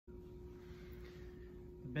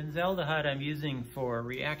Benzaldehyde I'm using for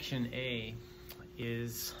reaction A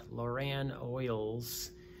is LorAnn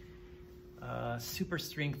Oil's super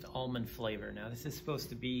strength almond flavor. Now this is supposed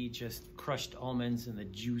to be just crushed almonds, and the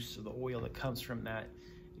juice or the oil that comes from that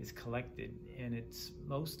is collected, and it's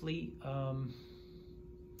mostly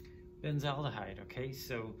benzaldehyde. Okay,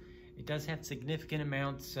 so it does have significant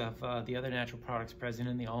amounts of the other natural products present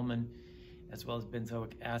in the almond, as well as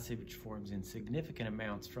benzoic acid, which forms in significant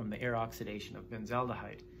amounts from the air oxidation of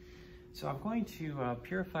benzaldehyde. So I'm going to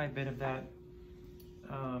purify a bit of that.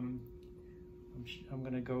 I'm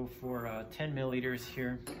going to go for 10 milliliters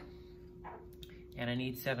here, and I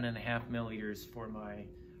need 7.5 milliliters for my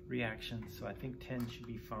reaction, so I think 10 should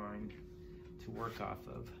be fine to work off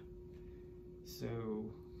of. So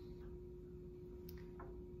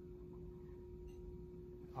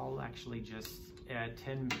I'll actually just add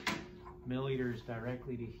 10 milliliters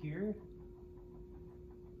directly to here.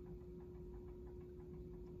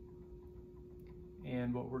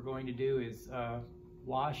 And what we're going to do is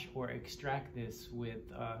wash or extract this with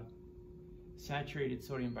saturated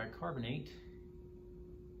sodium bicarbonate.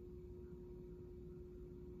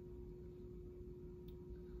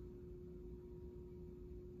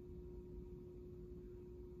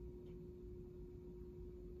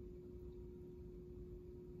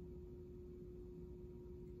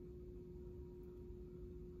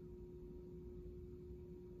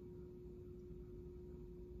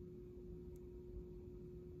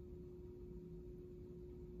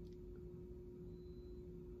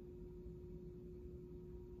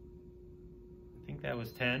 I think that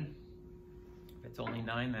was 10. If it's only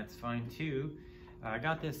 9, that's fine too. I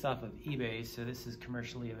got this off of eBay, so this is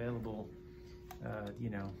commercially available, you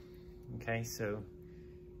know. Okay, so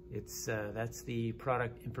it's that's the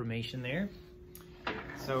product information there.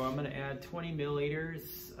 So I'm going to add 20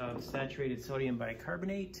 milliliters of saturated sodium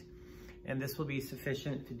bicarbonate, and this will be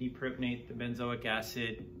sufficient to deprotonate the benzoic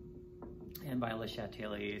acid and by Le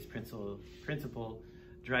Chatelier's principle,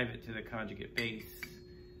 drive it to the conjugate base.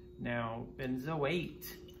 Now, benzoate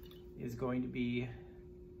is going to be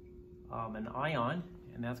an ion,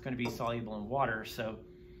 and that's going to be soluble in water. So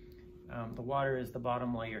the water is the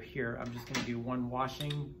bottom layer here. I'm just going to do one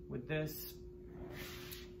washing with this.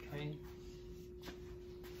 Okay.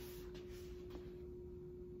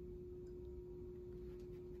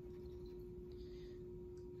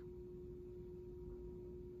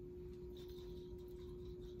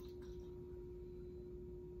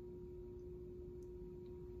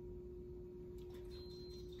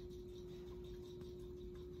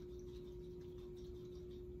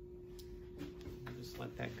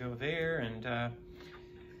 Let that go there, and I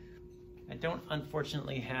don't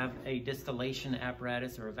unfortunately have a distillation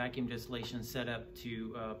apparatus or a vacuum distillation set up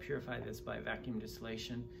to purify this by vacuum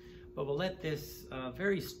distillation, but we'll let this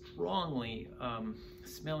very strongly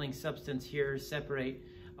smelling substance here separate.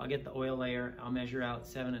 I'll get the oil layer, I'll measure out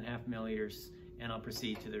 7.5 milliliters, and I'll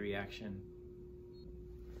proceed to the reaction.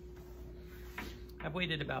 I've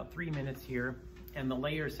waited about 3 minutes here, and the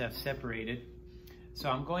layers have separated. So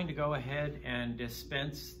I'm going to go ahead and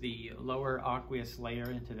dispense the lower aqueous layer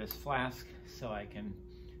into this flask so I can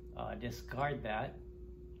discard that.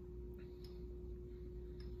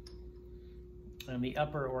 And the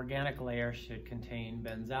upper organic layer should contain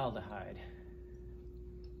benzaldehyde.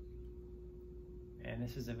 And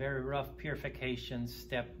this is a very rough purification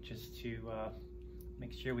step just to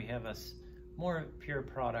make sure we have a more pure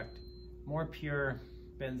product, more pure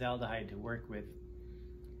benzaldehyde to work with.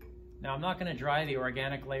 Now, I'm not going to dry the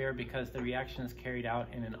organic layer because the reaction is carried out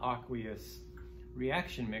in an aqueous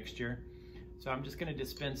reaction mixture. So I'm just going to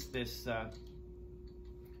dispense this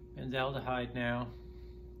benzaldehyde now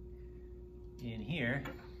in here.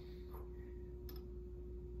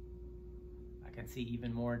 I can see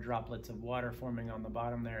even more droplets of water forming on the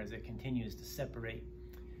bottom there as it continues to separate.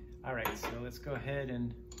 All right, so let's go ahead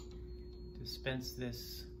and dispense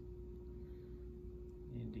this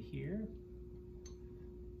into here.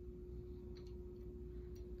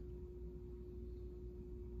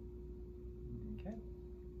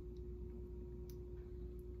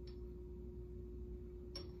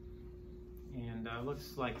 And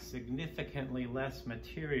looks like significantly less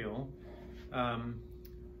material.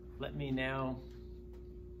 Let me now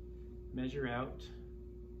measure out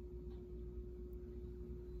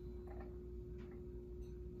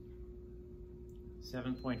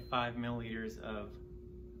 .5 milliliters of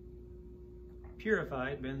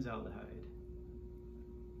purified benzaldehyde.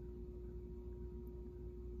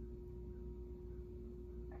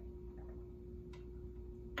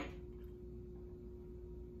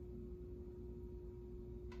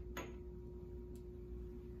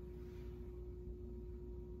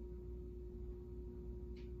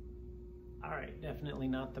 All right, definitely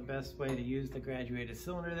not the best way to use the graduated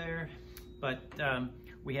cylinder there, but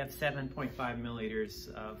we have 7.5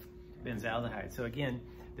 milliliters of benzaldehyde. So again,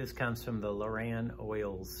 this comes from the LorAnn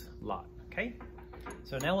oils lot, okay?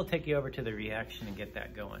 So now we'll take you over to the reaction and get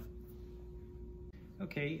that going.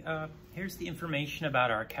 Okay, here's the information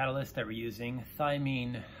about our catalyst that we're using,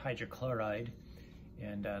 thiamine hydrochloride.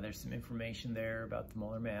 And there's some information there about the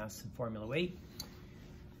molar mass and formula weight.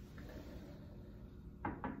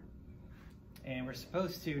 And we're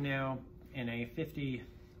supposed to now, in a 50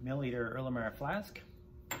 milliliter Erlenmeyer flask,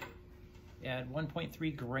 add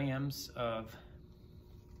 1.3 grams of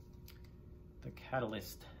the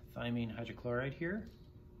catalyst, thiamine hydrochloride here.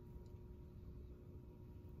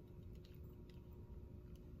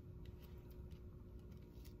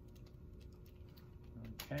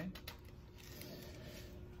 Okay.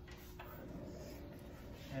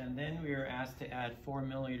 And then we are asked to add 4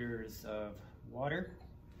 milliliters of water,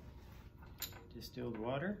 distilled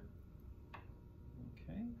water.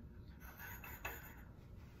 Okay.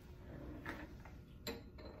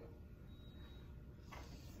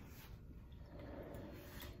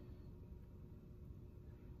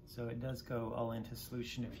 So it does go all into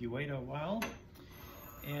solution if you wait a while.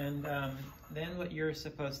 And then what you're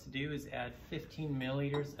supposed to do is add 15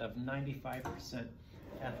 milliliters of 95%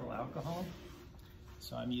 ethyl alcohol.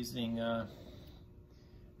 So I'm using,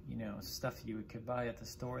 you know, stuff you could buy at the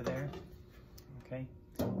store there, okay,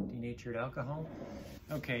 denatured alcohol.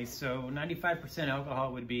 Okay, so 95%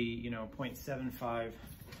 alcohol would be, you know, 0.75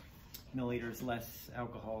 milliliters less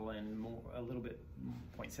alcohol and more, a little bit,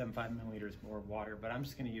 0.75 milliliters more water, but I'm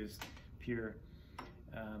just gonna use pure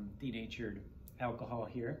denatured alcohol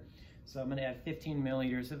here. So I'm gonna add 15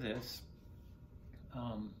 milliliters of this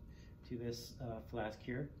to this flask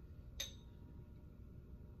here.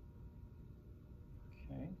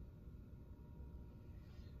 Okay.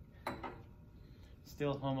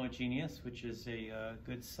 Still homogeneous, which is a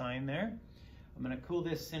good sign there. I'm going to cool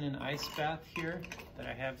this in an ice bath here that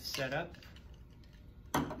I have set up.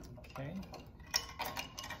 Okay.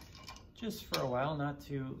 Just for a while, not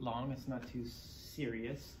too long, it's not too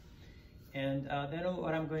serious. And then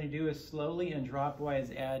what I'm going to do is slowly and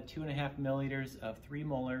dropwise add 2.5 milliliters of 3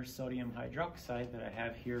 molar sodium hydroxide that I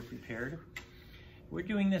have here prepared. We're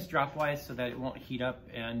doing this dropwise so that it won't heat up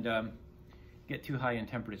and get too high in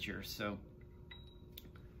temperature. So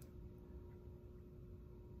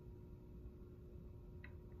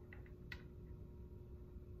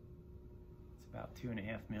it's about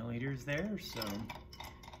 2.5 milliliters there. So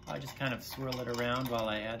I'll just kind of swirl it around while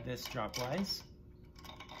I add this dropwise.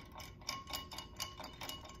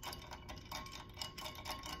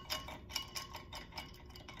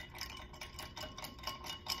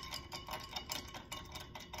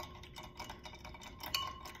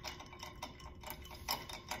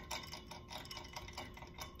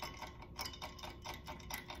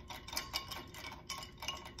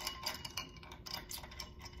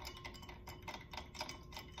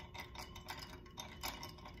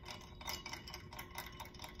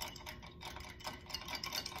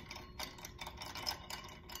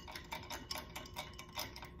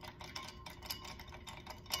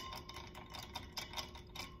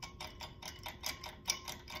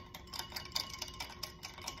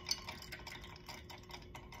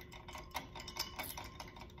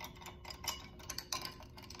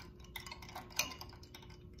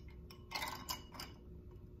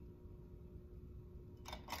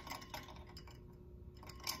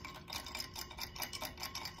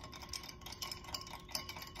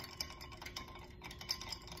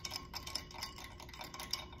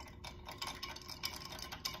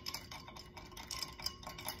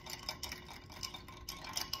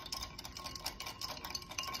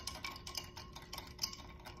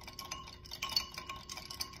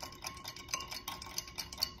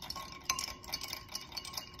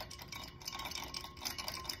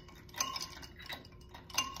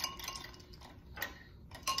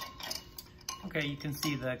 Okay, you can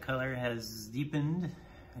see the color has deepened,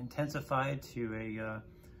 intensified to a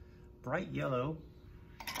bright yellow.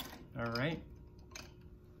 All right.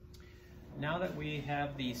 Now that we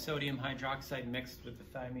have the sodium hydroxide mixed with the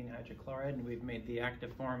thiamine hydrochloride and we've made the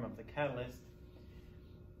active form of the catalyst,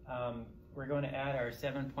 we're going to add our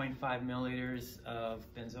 7.5 milliliters of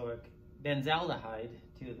benzaldehyde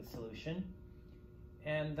to the solution.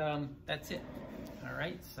 And that's it. All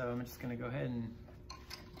right, so I'm just going to go ahead and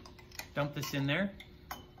dump this in there.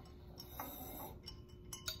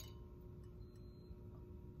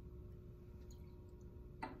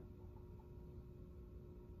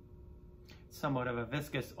 Somewhat of a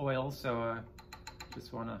viscous oil, so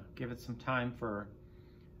just want to give it some time for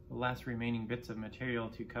the last remaining bits of material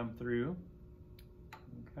to come through.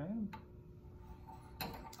 Okay. I'll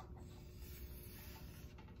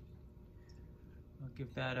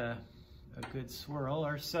give that a good swirl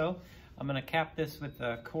or so. I'm going to cap this with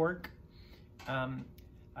a cork.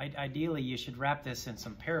 Ideally, you should wrap this in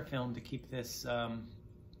some parafilm to keep this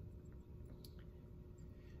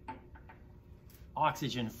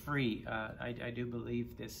oxygen free. I do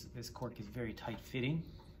believe this cork is very tight fitting.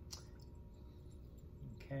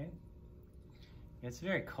 Okay. It's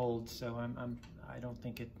very cold, so I don't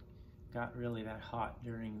think it got really that hot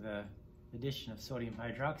during the addition of sodium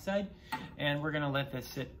hydroxide, and we're going to let this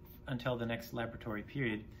sit until the next laboratory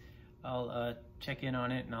period. I'll check in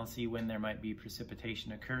on it and I'll see when there might be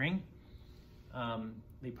precipitation occurring.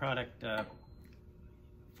 The product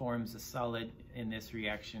forms a solid in this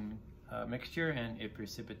reaction mixture, and it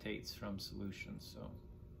precipitates from solution.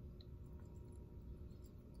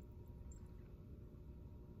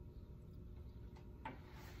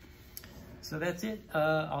 So that's it.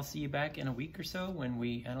 I'll see you back in a week or so when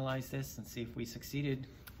we analyze this and see if we succeeded.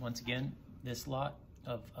 Once again, this lot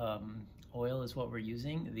of oil is what we're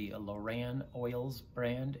using, the LorAnn oils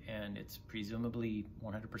brand, and it's presumably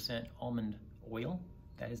 100% almond oil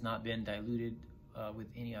that has not been diluted with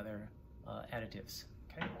any other additives.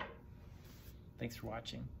 Okay, thanks for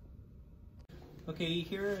watching. Okay,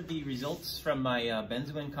 here are the results from my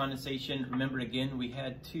benzoin condensation. Remember again, we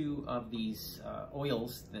had two of these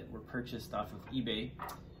oils that were purchased off of eBay.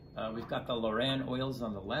 We've got the LorAnn oils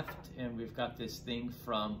on the left, and we've got this thing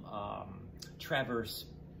from Traverse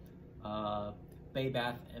Bay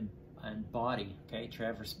Bath and Body, okay,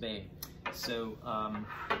 Traverse Bay. So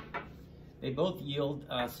they both yield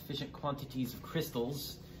sufficient quantities of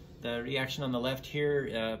crystals. The reaction on the left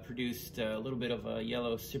here produced a little bit of a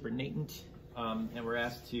yellow supernatant. And we're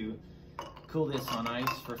asked to cool this on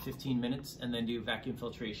ice for 15 minutes and then do vacuum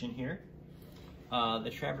filtration here.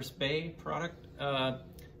 The Traverse Bay product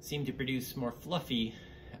seemed to produce more fluffy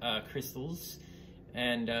crystals,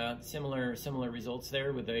 and similar results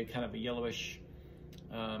there with a kind of a yellowish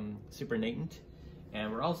supernatant.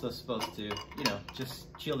 And we're also supposed to,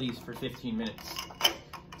 just chill these for 15 minutes.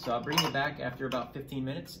 So I'll bring you back after about 15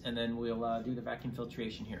 minutes, and then we'll do the vacuum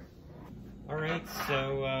filtration here. All right,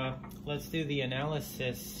 so let's do the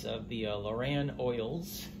analysis of the LorAnn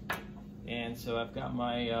oils. And so I've got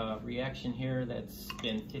my reaction here that's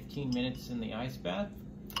been 15 minutes in the ice bath.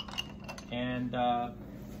 And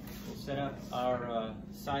we'll set up our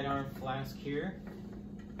sidearm flask here.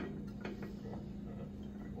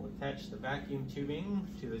 We'll attach the vacuum tubing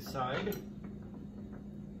to the side.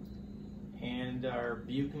 And our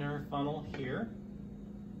Buchner funnel here.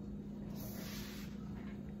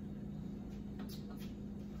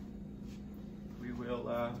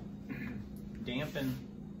 We'll dampen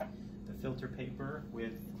the filter paper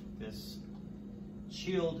with this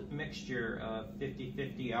chilled mixture of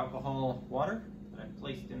 50-50 alcohol water that I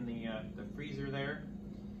placed in the freezer there.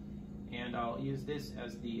 And I'll use this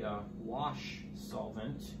as the wash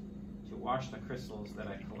solvent to wash the crystals that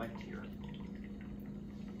I collect here.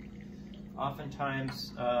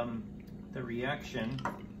 Oftentimes the reaction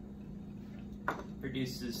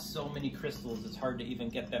produces so many crystals it's hard to even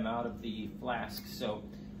get them out of the flask, so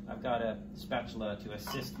I've got a spatula to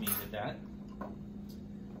assist me with that.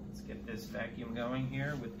 Let's get this vacuum going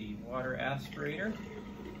here with the water aspirator.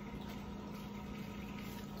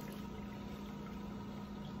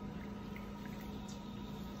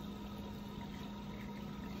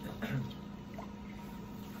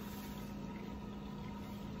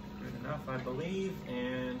 Good enough, I believe,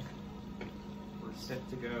 and we're set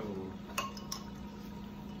to go.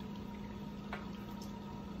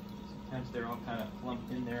 Sometimes they're all kind of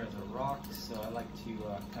clumped in there as a rock, so I like to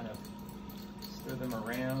kind of stir them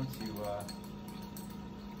around to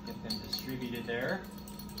get them distributed there.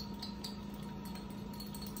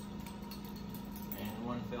 And in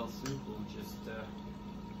one fell swoop, we'll just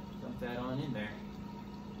dump that on in there.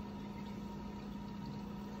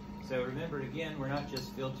 So remember, again, we're not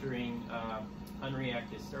just filtering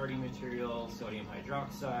unreacted starting material, sodium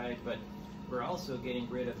hydroxide, but we're also getting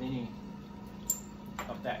rid of any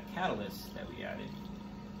of that catalyst that we added.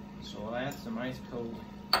 So I'll add some ice cold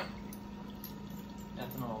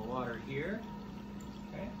ethanol water here,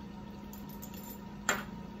 okay?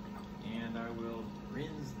 And I will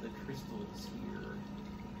rinse the crystals here,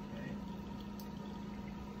 okay?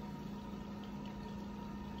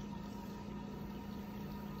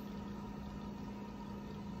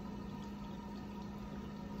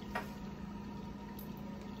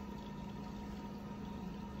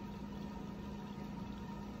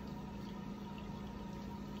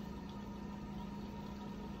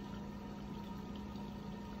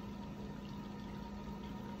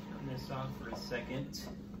 this off for a second.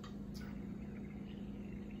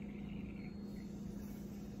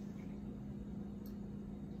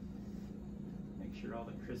 Make sure all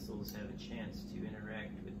the crystals have a chance to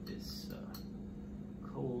interact with this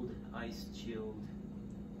cold, ice-chilled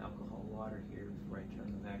alcohol water here before I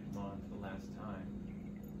turn the vacuum on for the last time.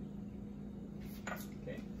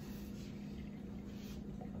 Okay.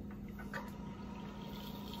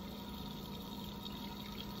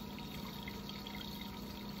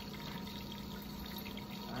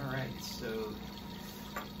 All right, so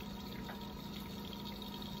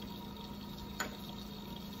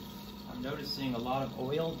I'm noticing a lot of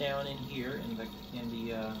oil down in here in the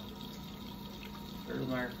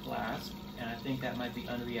Erlenmeyer flask, and I think that might be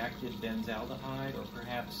unreacted benzaldehyde, or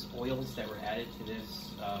perhaps oils that were added to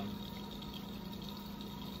this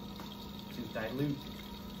to dilute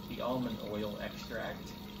the almond oil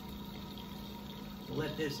extract. We'll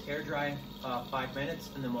let this air dry 5 minutes,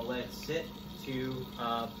 and then we'll let it sit to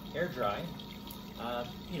air dry,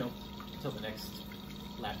 until the next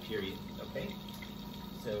lap period. Okay,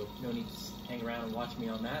 so no need to hang around and watch me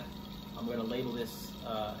on that. I'm going to label this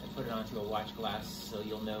and put it onto a watch glass so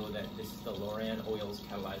you'll know that this is the LorAnn oils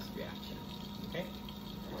catalyzed reaction. Okay.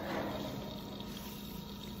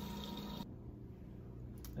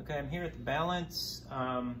 Okay, I'm here at the balance.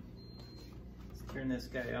 Let's turn this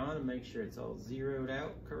guy on and make sure it's all zeroed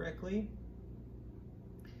out correctly.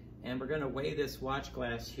 And we're going to weigh this watch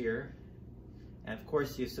glass here. And of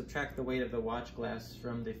course, you subtract the weight of the watch glass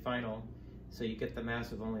from the final, so you get the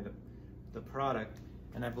mass of only the product.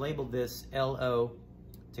 And I've labeled this LO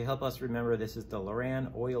to help us remember this is the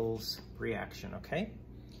LorAnn oils reaction, okay?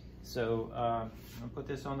 So I'm gonna put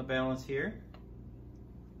this on the balance here.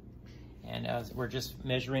 And we're just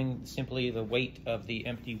measuring simply the weight of the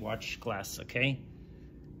empty watch glass, okay?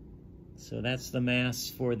 So that's the mass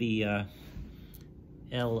for the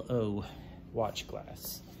LO watch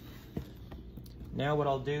glass. Now what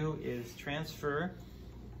I'll do is transfer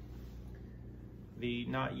the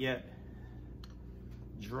not yet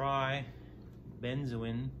dry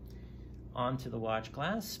benzoin onto the watch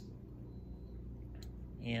glass,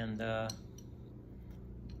 and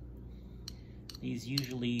these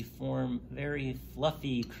usually form very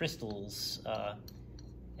fluffy crystals,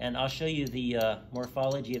 and I'll show you the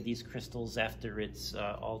morphology of these crystals after it's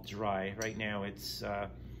all dry. Right now it's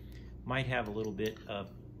might have a little bit of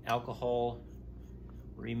alcohol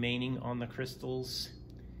remaining on the crystals,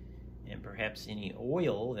 and perhaps any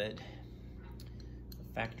oil that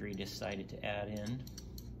factory decided to add in.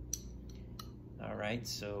 All right,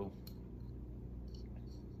 so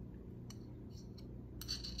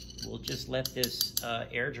we'll just let this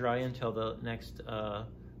air dry until the next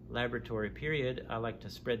laboratory period. I like to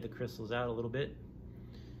spread the crystals out a little bit,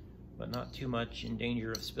 but not too much in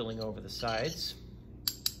danger of spilling over the sides.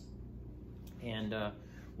 And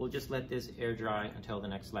we'll just let this air dry until the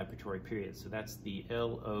next laboratory period. So that's the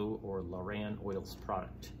LO or LorAnn oils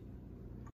product.